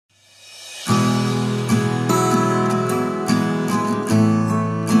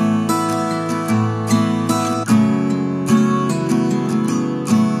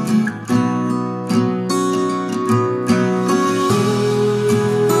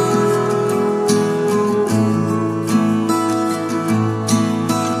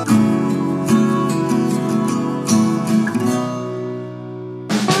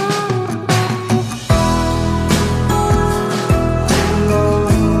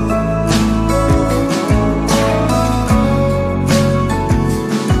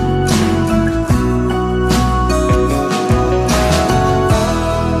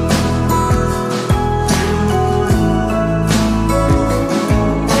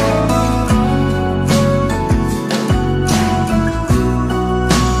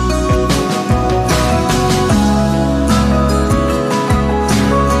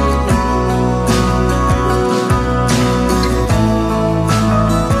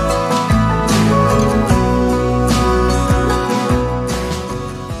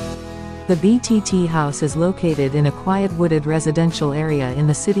The BTT House is located in a quiet wooded residential area in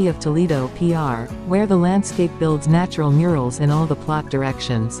the city of Toledo, PR, where the landscape builds natural murals in all the plot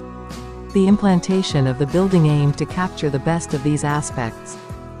directions. The implantation of the building aimed to capture the best of these aspects.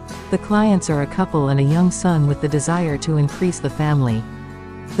 The clients are a couple and a young son with the desire to increase the family.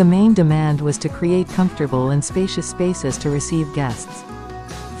 The main demand was to create comfortable and spacious spaces to receive guests.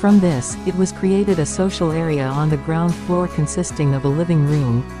 From this, it was created a social area on the ground floor consisting of a living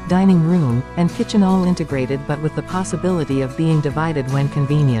room, dining room, and kitchen all integrated but with the possibility of being divided when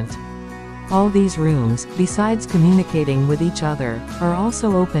convenient. All these rooms, besides communicating with each other, are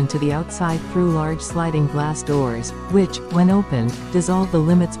also open to the outside through large sliding glass doors, which, when opened, dissolve the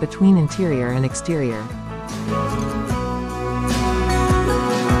limits between interior and exterior.